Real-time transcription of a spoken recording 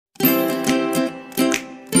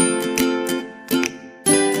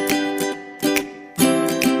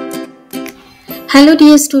Hello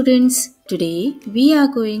dear students, today we are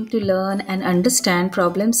going to learn and understand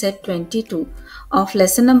problem set 22 of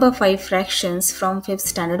lesson number 5 fractions from 5th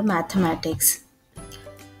standard mathematics.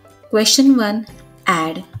 Question 1.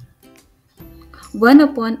 Add 1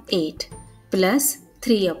 upon 8 plus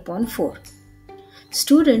 3 upon 4.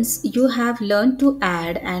 Students, you have learned to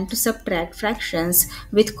add and to subtract fractions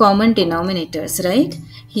with common denominators, right?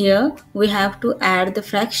 Here we have to add the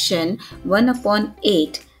fraction 1 upon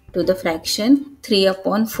 8 to the fraction 3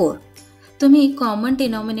 upon 4. तुम्ही common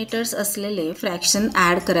denominators असलेले fraction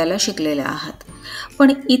add करायला शिकलेले आहात.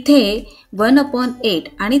 पण इथे 1 upon 8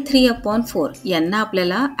 आणि 3 upon 4 यांना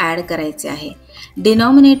आपल्याला ॲड करायचे आहे.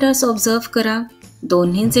 डिनॉमिनेटर्स ऑब्झर्व करा.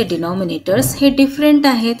 दोन्हींचे डिनॉमिनेटर्स हे डिफरंट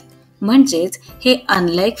आहेत, म्हणजेच हे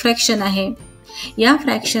अनलाईक फ्रॅक्शन आहे. या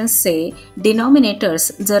फ्रॅक्शन्सचे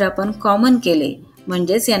डिनॉमिनेटर्स जर आपण कॉमन केले,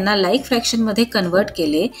 म्हणजेच यांना लाईक फ्रॅक्शनमध्ये कन्वर्ट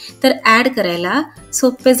केले तर ॲड करायला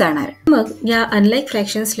सोपे जाणार. मग या अनलाईक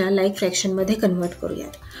फ्रॅक्शन्सला लाईक फ्रॅक्शनमध्ये कन्वर्ट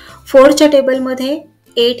करूयात. 4च्या टेबलमध्ये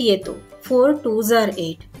 8 येतो. 4 2s are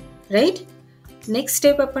 8, right. Next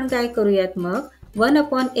step आपण काय करूयात, मग 1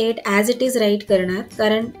 upon 8 as it is right करणार,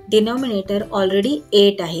 कारण डिनॉमिनेटर ऑलरेडी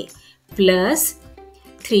 8 आहे, प्लस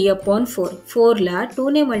 3 अपॉन 4. 4ला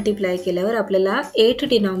 2ने मल्टिप्लाय केल्यावर आपल्याला 8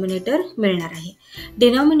 डिनॉमिनेटर मिळणार आहे.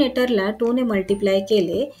 डिनॉमिनेटरला 2ने मल्टिप्लाय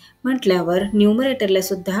केले म्हटल्यावर न्यूमरेटरला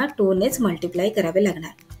सुद्धा 2नेच मल्टिप्लाय करावे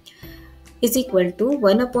लागणार. Is equal to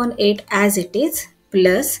 1 upon 8 as it is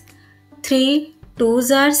plus 3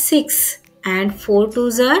 2s are 6 and 4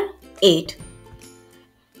 2s are 8.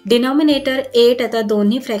 Denominator 8 आता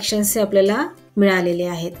दोन्ही फ्रॅक्शन्सचे आपल्याला मिळालेले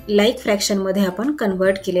आहेत. लाईक फ्रॅक्शनमध्ये आपण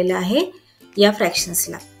कन्वर्ट केलेलं आहे या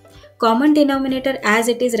फ्रॅक्शन्सला. Common denominator as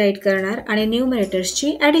it is right करणार आणि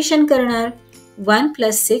न्यूमरेटर्सची ॲडिशन करणार. 1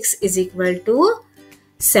 plus 6 is equal to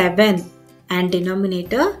 7 and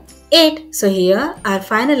denominator 8. So here our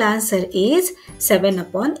final answer is 7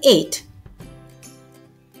 upon 8.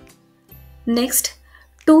 Next,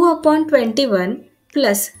 2 upon 21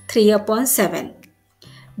 plus 3 upon 7.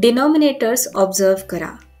 Denominators observe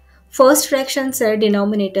करा. फर्स्ट फ्रॅक्शनचं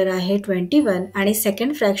डिनॉमिनेटर आहे 21 आणि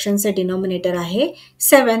सेकंड फ्रॅक्शनचं डिनॉमिनेटर आहे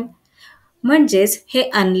 7. म्हणजेच हे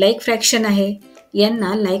अनलाईक फ्रॅक्शन आहे.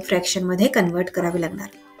 यांना लाईक फ्रॅक्शनमध्ये कन्वर्ट करावे लागणार.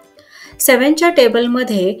 7च्या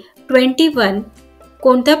टेबलमध्ये 21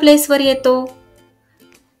 कोणत्या प्लेसवर येतो?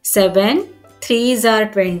 7 3s are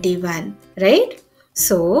 21, right.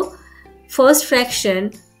 So first fraction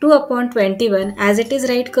 2 upon 21 as it is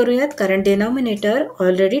right करूयात, कारण डिनॉमिनेटर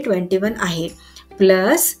ऑलरेडी 21 आहे,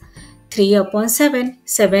 प्लस 3 अपॉन 7.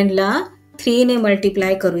 7ला 3ने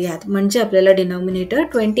मल्टिप्लाय करूयात, म्हणजे आपल्याला डिनॉमिनेटर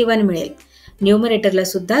 21 मिळेल. न्यूमरेटरला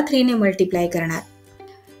सुद्धा 3ने मल्टिप्लाय करणार.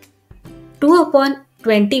 2 upon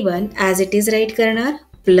 21 as it is right करणार,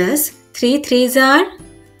 plus 3 3s are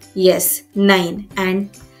 9 and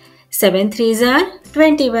 7 3s are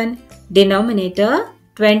 21. Denominator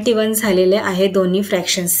 21 झालेले आहे दोन्ही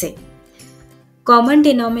फ्रॅक्शन्सचे. कॉमन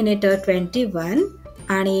डिनॉमिनेटर 21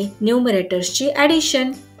 आणि न्यूमरेटर्सची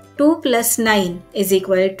addition. 2 plus 9 is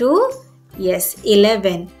equal to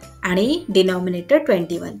 11 आणि denominator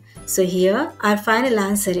 21. So here our final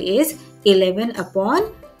answer is 11 upon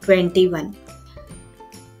 21.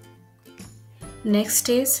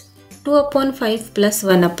 Next is 2 upon 5 plus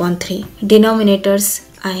 1 upon 3. Denominators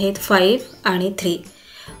आहेत 5 आणि 3.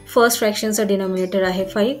 First फ्रॅक्शनचा denominator आहे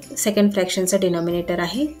 5, second फ्रॅक्शनचा denominator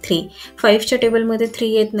आहे 3. 5च्या टेबलमध्ये 3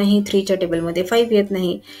 येत नाही, 3च्या टेबलमध्ये 5 येत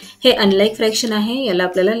नाही. हे अनलाईक फ्रॅक्शन आहे. याला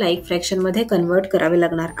आपल्याला लाईक फ्रॅक्शनमध्ये कन्वर्ट करावे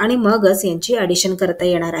लागणार आणि मगच यांची ॲडिशन करता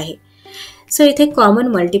येणार आहे. सो इथे कॉमन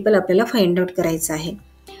मल्टिपल आपल्याला फाइंड आउट करायचं आहे.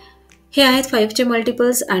 हे आहेत 5चे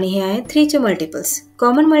मल्टिपल्स आणि हे आहेत 3चे मल्टिपल्स.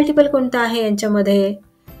 कॉमन मल्टिपल कोणतं आहे यांच्यामध्ये?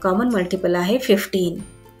 कॉमन मल्टिपल आहे 15.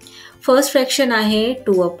 फर्स्ट फ्रॅक्शन आहे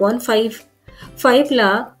 2 अपॉन 5.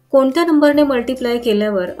 5ला कोणत्या नंबरने मल्टिप्लाय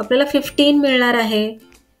केल्यावर आपल्याला 15 मिळणार आहे?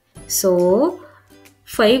 सो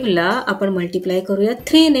 5ला आपण मल्टिप्लाय करूया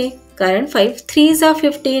 3ने, कारण 5 3s are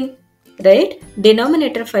 15, right.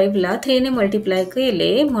 Denominator 5ला 3ने multiply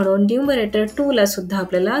केले, म्हणून न्यूमरेटर 2ला सुद्धा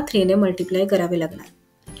आपल्याला 3ने मल्टिप्लाय करावे लागणार.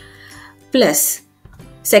 प्लस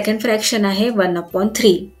सेकंड फ्रॅक्शन आहे 1 अपॉन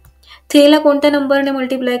 3. 3ला कोणत्या नंबरने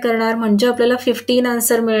मल्टिप्लाय करणार, म्हणजे आपल्याला 15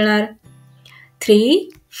 आन्सर मिळणार. 3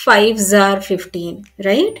 5s are 15,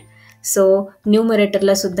 राईट. सो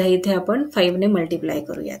न्यूमरेटरला सुद्धा इथे आपण 5ने मल्टिप्लाय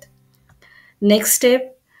करूयात. नेक्स्ट स्टेप,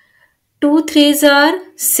 2 3s are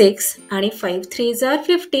 6 आणि 5 3s are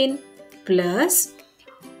 15, plus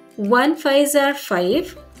 1 5s are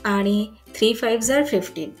 5 आणि 3 5s are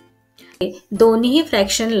 15. दोन्ही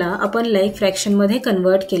फ्रॅक्शनला आपण लाईक फ्रॅक्शनमध्ये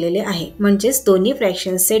कन्वर्ट केलेले आहे, म्हणजेच दोन्ही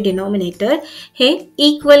फ्रॅक्शन्सचे डिनॉमिनेटर हे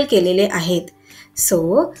इक्वल केलेले आहेत.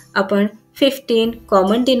 सो आपण 15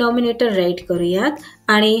 कॉमन डिनॉमिनेटर राईट करूयात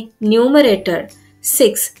आणि न्यूमरेटर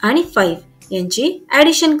 6 आणि 5 यांची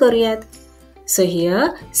ॲडिशन करूयात. So here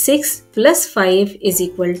 6 plus 5 is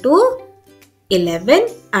equal to 11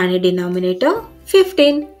 and denominator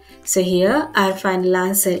 15. So here our final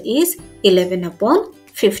answer is 11 upon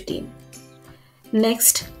 15.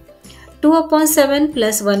 Next, 2 upon 7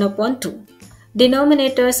 plus 1 upon 2.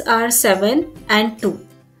 Denominators are 7 and 2.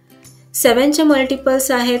 7 चे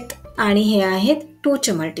मल्टिपल्स आहेत आणि हे आहेत 2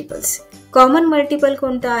 चे मल्टिपल्स. कॉमन मल्टिपल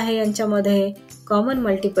कोणता आहे यांच्यामध्ये? कॉमन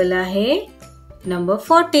मल्टिपल आहे नंबर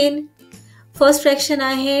 14. फर्स्ट फ्रॅक्शन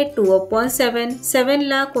आहे 2 upon 7. 7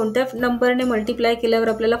 ला कोणत्या नंबरने मल्टिप्लाय केल्यावर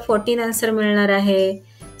आपल्याला 14 आन्सर मिळणार आहे?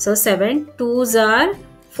 So 7 2s are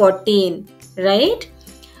 14, right.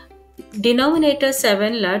 Denominator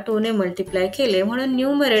 7 ला 2 ने मल्टिप्लाय केले म्हणून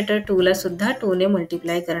न्यूमरेटर 2 ला सुद्धा 2 ने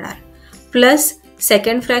मल्टिप्लाय करणार. Plus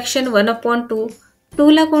second fraction 1 upon 2.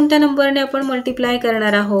 2 ला कोणत्या नंबरने आपण मल्टिप्लाय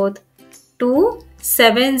करणार आहोत? 2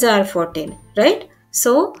 7s are 14, right.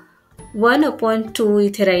 So 1 upon 2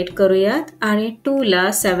 इथे राईट करूयात आणि 2 ला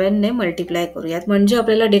 7 ने मल्टिप्लाय करूयात म्हणजे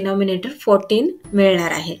आपल्याला डिनॉमिनेटर 14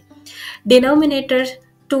 मिळणार आहे. डिनॉमिनेटर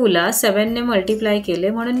 2 ला 7 ने मल्टिप्लाय केले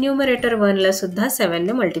म्हणून न्यूमरेटर 1 ला सुद्धा 7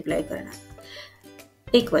 ने मल्टिप्लाय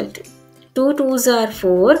करणार. इक्वल टू 2 2s are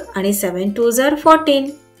 4 आणि 7 2s are 14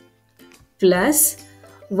 plus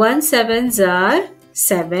 1 7s are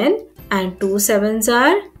 7 and 2 7s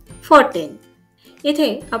are 14. इथे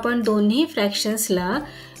आपण दोन्ही फ्रॅक्शन्सला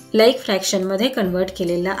लाईक फ्रॅक्शनमध्ये कन्वर्ट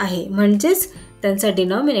केलेला आहे म्हणजेच त्यांचा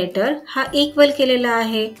डिनॉमिनेटर हा इक्वल केलेला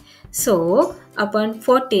आहे. सो आपण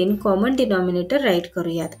 14 कॉमन डिनॉमिनेटर राईट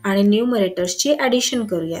करूयात आणि न्यूमरेटर्सची ॲडिशन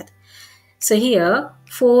करूयात. So here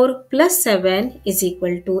 4 plus 7 is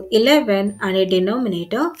equal to 11 आणि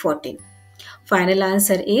denominator 14. Final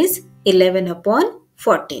answer is 11 upon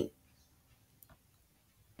 14.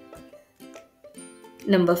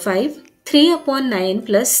 Number 5. 3 upon 9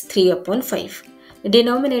 plus 3 upon 5.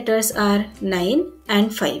 Denominators are 9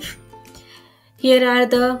 and 5. Here are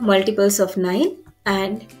the multiples of 9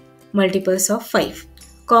 and multiples of 5.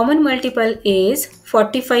 Common multiple is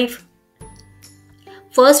 45.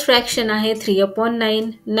 First fraction आहे 3 upon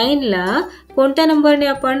 9. 9 ला कोणत्या नंबरने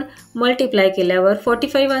आपण multiply केल्यावर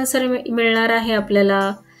 45 answer मिळणार आहे आपल्याला?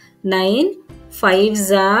 9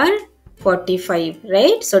 5s are 45,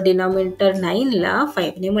 right. So denominator 9 ला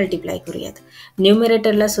 5 ने मल्टिप्लाय करूयात.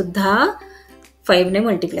 न्यूमरेटरला सुद्धा 5 ने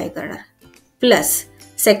मल्टिप्लाय करणार. प्लस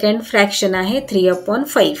सेकंड फ्रॅक्शन आहे 3 upon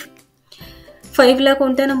 5. 5 ला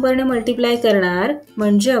कोणत्या नंबरने मल्टिप्लाय करणार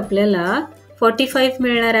म्हणजे आपल्याला 45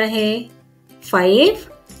 मिळणार आहे. 5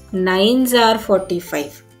 9s are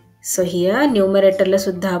 45. सो हियर न्यूमरेटरला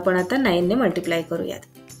सुद्धा आपण आता 9 ने मल्टिप्लाय करूयात.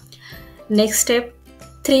 Next step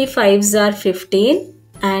 3 5s are 15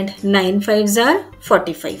 and 9 5s are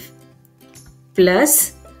 45 plus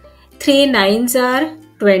 3 9s are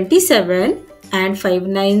 27 and 5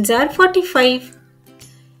 9s are 45.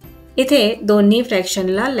 इथे दोन्ही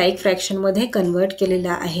फ्रॅक्शनला लाईक फ्रॅक्शनमध्ये कन्वर्ट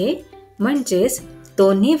केलेला आहे म्हणजेच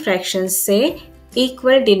दोन्ही फ्रॅक्शन्सचे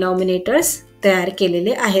इक्वल डिनॉमिनेटर्स तयार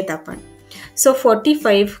केलेले आहेत आपण. सो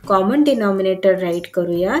 45 कॉमन डिनॉमिनेटर राईट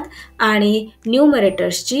करूयात आणि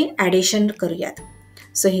न्यूमरेटर्सची ॲडिशन करूयात.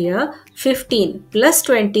 So here 15 plus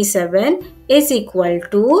 27 is equal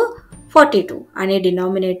to 42 and a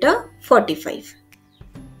denominator 45.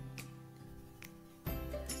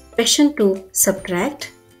 Question 2. Subtract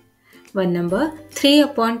one number 3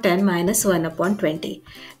 upon 10 minus 1 upon 20.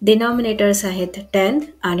 Denominators आहेत 10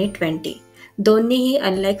 आणि 20. दोन्हीही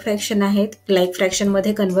अनलाईक फ्रॅक्शन आहेत. लाईक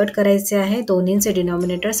फ्रॅक्शनमध्ये कन्वर्ट करायचे आहे. दोन्हींचे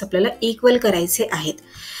डिनॉमिनेटर्स आपल्याला इक्वल करायचे आहेत.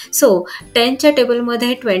 सो 10च्या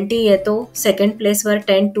टेबलमध्ये 20 येतो. Second प्लेसवर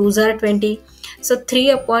 10 2s are 20. So 3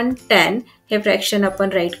 upon 10 हे फ्रॅक्शन आपण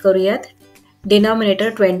राईट करूयात. डिनॉमिनेटर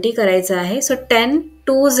 20 करायचं आहे. So 10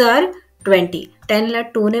 2s are 20. 10 ला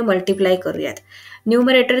 2 ने मल्टिप्लाय करूयात.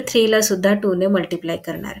 न्यूमरेटर 3 ला सुद्धा 2 ने मल्टिप्लाय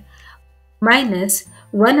करणार. Minus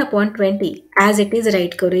 1 upon 20 as it is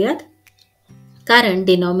right करूयात कारण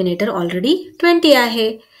डिनॉमिनेटर ऑलरेडी 20 आहे.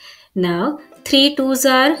 नाव 3 2s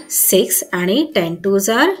are 6 आणि 10 2s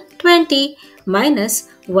are 20 minus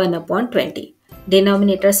 1 upon 20.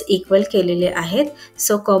 Denominators equal केलेले आहेत.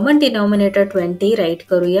 सो कॉमन डिनॉमिनेटर 20 राईट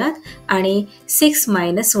करूयात आणि 6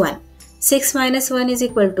 minus 1. 6 minus 1 is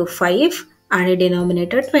equal to 5 आणि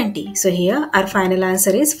denominator 20. So here our final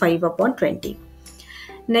answer is 5 upon 20.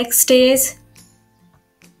 Next is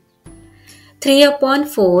 3 upon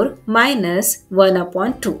 4 minus 1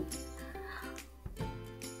 upon 2.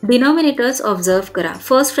 Denominators observe करा.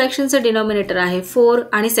 First फ्रॅक्शनचं denominator आहे 4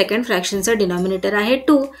 आणि second फ्रॅक्शनचं denominator आहे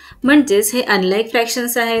 2 म्हणजेच हे अनलाईक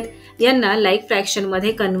फ्रॅक्शन्स आहेत. यांना लाईक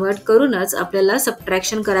फ्रॅक्शनमध्ये कन्वर्ट करूनच आपल्याला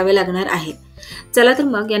सबट्रॅक्शन करावे लागणार आहे. चला तर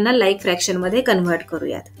मग यांना लाईक फ्रॅक्शनमध्ये कन्वर्ट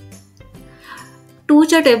करूयात.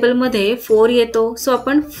 2च्या टेबलमध्ये 4 येतो, सो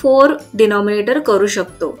आपण 4 डिनॉमिनेटर करू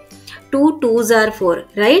शकतो. 2 2s are 4,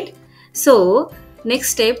 right? So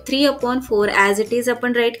next step 3/4 as it is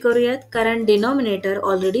आपण राईट करूयात, कारण डिनॉमिनेटर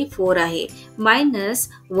ऑलरेडी 4 आहे. मायनस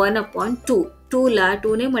 1/2. 2ला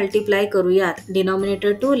 2ने मल्टिप्लाय करूयात.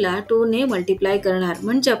 डिनॉमिनेटर 2ला 2ने मल्टिप्लाय करणार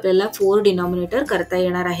म्हणजे आपल्याला 4 डिनॉमिनेटर करता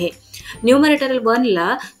येणार आहे. न्यूमरेटर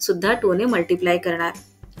 1ला सुद्धा 2ने मल्टिप्लाय करणार.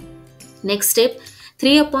 Next step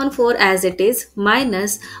 3/4 as it is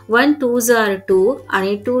minus 1 2s are 2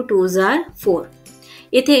 आणि 2 2s are 4.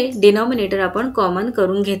 इथे डिनॉमिनेटर आपण कॉमन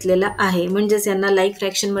करून घेतलेला आहे, म्हणजेच यांना लाईक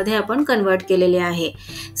फ्रॅक्शनमध्ये आपण कन्वर्ट केलेले आहे.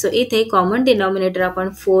 सो इथे कॉमन डिनॉमिनेटर आपण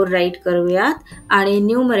 4 राईट करूयात आणि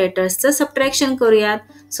न्यूमरेटर्सचं सबट्रॅक्शन करूयात.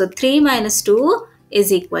 सो 3 - 2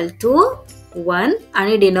 इज इक्वल टू 1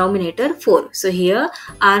 आणि denominator 4. So here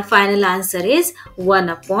our final answer is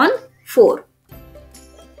 1/4.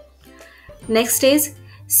 Next is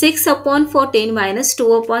 6/14 -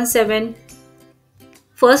 2/7.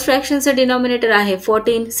 First फ्रॅक्शनचं denominator आहे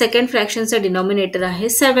 14, सेकंड फ्रॅक्शनचं डिनॉमिनेटर आहे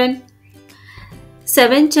 7.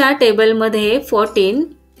 7च्या टेबलमध्ये 14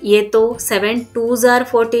 येतो, 7 2s are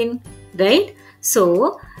 14, right? So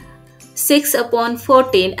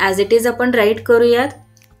 6/14 as it is आपण राईट करूयात.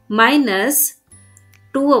 मायनस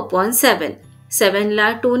 2/7.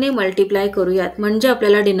 7ला 2ने मल्टिप्लाय करूयात म्हणजे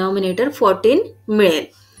आपल्याला डिनॉमिनेटर 14 मिळेल.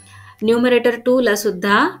 न्यूमरेटर 2ला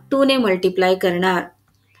सुद्धा 2ने मल्टिप्लाय करणार.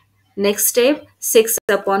 Next step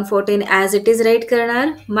 6/14 as it is right करणार.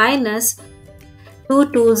 मायनस 2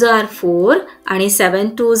 2s are 4 आणि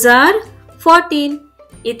 7 2s are 14.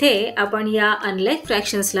 इथे आपण या अनलाईक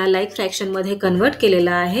फ्रॅक्शन्सला लाईक फ्रॅक्शनमध्ये कन्वर्ट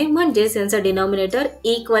केलेला आहे, म्हणजेच यांचा डिनॉमिनेटर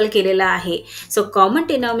इक्वल केलेला आहे. सो कॉमन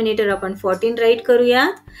डिनॉमिनेटर आपण 14 राईट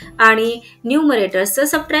करूयात आणि न्यूमरेटर्सचं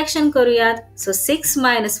सबट्रॅक्शन करूयात. सो 6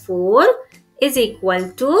 - 4 इज इक्वल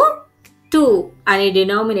टू 2 आणि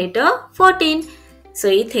डिनॉमिनेटर 14. सो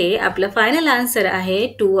इथे आपलं फायनल आन्सर आहे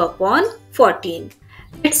 2/14.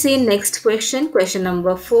 Let's see next question. Question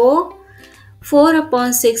number 4.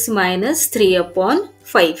 4/6 -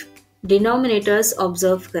 3/5. Denominators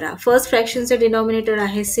observe करा. फर्स्ट फ्रॅक्शनचं डिनॉमिनेटर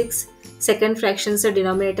आहे 6, सेकंड फ्रॅक्शनचं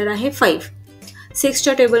डिनॉमिनेटर आहे 5.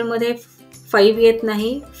 6च्या टेबलमध्ये 5 येत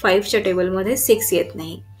नाही, 5च्या टेबलमध्ये 6 येत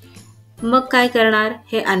नाही. मग काय करणार?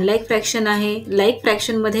 हे अनलाईक फ्रॅक्शन आहे. लाईक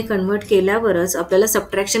फ्रॅक्शनमध्ये कन्वर्ट केल्यावरच आपल्याला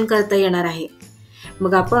सबट्रॅक्शन करता येणार आहे.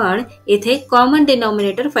 मग आपण इथे कॉमन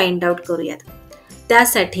डिनॉमिनेटर फाइंड आउट करूयात.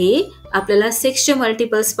 त्यासाठी आपल्याला 6चे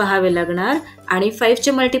मल्टिपल्स पाहावे लागणार आणि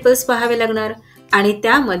 5चे मल्टिपल्स पाहावे लागणार आणि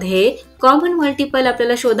त्यामध्ये कॉमन मल्टिपल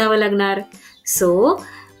आपल्याला शोधावं लागणार. सो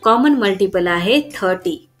कॉमन मल्टिपल आहे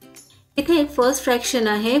 30. इथे फर्स्ट फ्रॅक्शन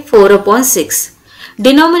आहे 4/6.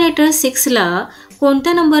 डिनॉमिनेटर 6ला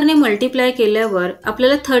कोणत्या नंबरने मल्टिप्लाय केल्यावर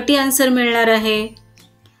आपल्याला 30 आन्सर मिळणार आहे?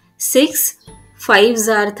 6 5s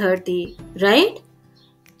are 30, राईट?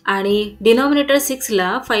 आणि डिनॉमिनेटर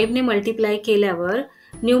 6ला 5ने मल्टिप्लाय केल्यावर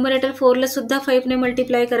न्यूमरेटर 4ला सुद्धा 5ने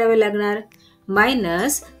मल्टिप्लाय करावे लागणार.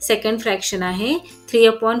 मायनस सेकंड फ्रॅक्शन आहे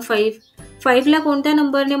 3/5. 5ला कोणत्या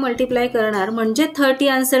नंबरने मल्टिप्लाय करणार म्हणजे 30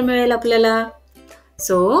 आन्सर मिळेल आपल्याला.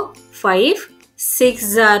 So 5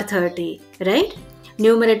 6s are 30, right?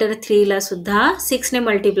 Numerator 3ला सुद्धा 6ने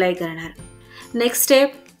मल्टिप्लाय करणार. नेक्स्ट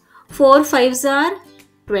स्टेप 4 5s are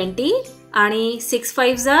 20 आणि 6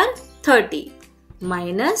 5s are 30.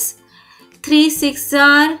 Minus 3 6s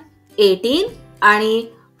are 18 आणि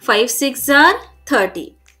 5 6s are 30.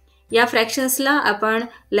 या फ्रॅक्शन्सला आपण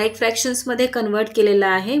लाईक फ्रॅक्शन्समध्ये कन्वर्ट केलेला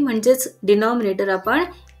आहे, म्हणजेच डिनॉमिनेटर आपण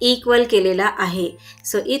इक्वल केलेला आहे.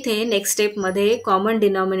 सो इथे नेक्स्ट स्टेपमध्ये कॉमन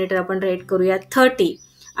डिनॉमिनेटर आपण राईट करूयात 30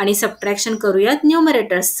 आणि सबट्रॅक्शन करूयात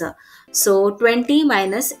न्यूमरेटर्सचं. So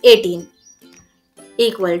 20 - 18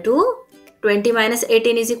 equal to 20 -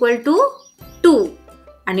 18 is equal to 2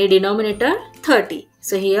 आणि denominator 30.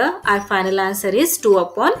 So here our final answer is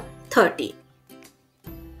 2/30.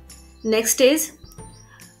 Next is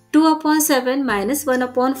 2/7 -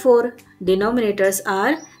 1/4. Denominators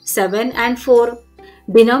are 7 and 4.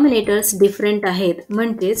 Denominators different आहेत,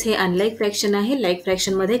 म्हणजेच हे अनलाईक फ्रॅक्शन आहे. लाईक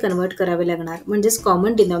फ्रॅक्शनमध्ये कन्वर्ट करावे लागणार, म्हणजेच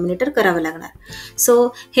कॉमन डिनॉमिनेटर करावं लागणार. सो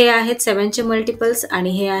हे आहेत 7चे मल्टिपल्स आणि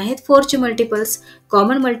हे आहेत 4चे मल्टिपल्स.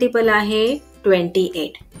 कॉमन मल्टिपल आहे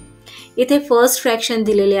 28. इथे फर्स्ट फ्रॅक्शन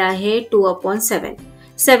दिलेले आहे 2/7.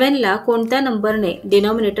 7ला कोणत्या नंबरने,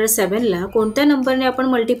 डिनॉमिनेटर 7ला कोणत्या नंबरने आपण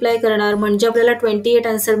मल्टिप्लाय करणार म्हणजे आपल्याला 28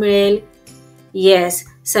 आन्सर मिळेल? Yes,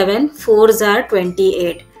 7 4s are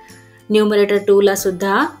 28. न्यूमरेटर 2ला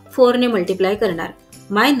सुद्धा 4ने मल्टिप्लाय करणार.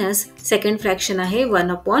 मायनस सेकंड फ्रॅक्शन आहे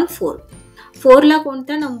 1/4. 4 ला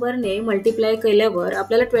कोणत्या नंबरने मल्टिप्लाय केल्यावर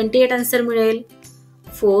आपल्याला 28 आन्सर मिळेल?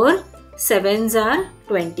 4 7s are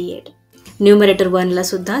 28. न्यूमरेटर 1 ला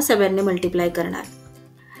सुद्धा 7 ने मल्टिप्लाय करणार.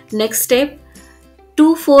 नेक्स्ट स्टेप,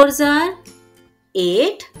 2 4s are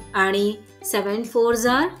 8 आणि 7 4s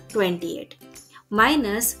are 28.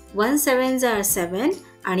 Minus 1 7s are 7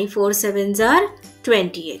 आणि 4 7s are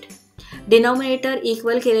 28. डिनॉमिनेटर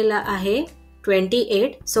इक्वल केलेला आहे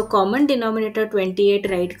 28. सो कॉमन डिनॉमिनेटर 28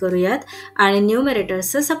 राईट करूयात आणि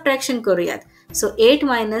न्यूमरेटरचं सबट्रॅक्शन करूयात. So 8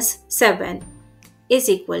 minus 7 is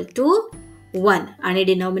equal to 1 आणि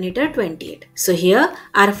denominator 28. So here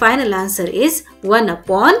our final answer is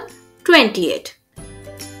 1/28.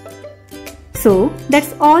 So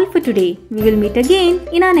that's all for today. We will meet again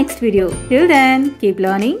in our next video. Till then, keep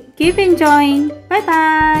learning, keep enjoying. Bye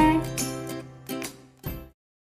bye.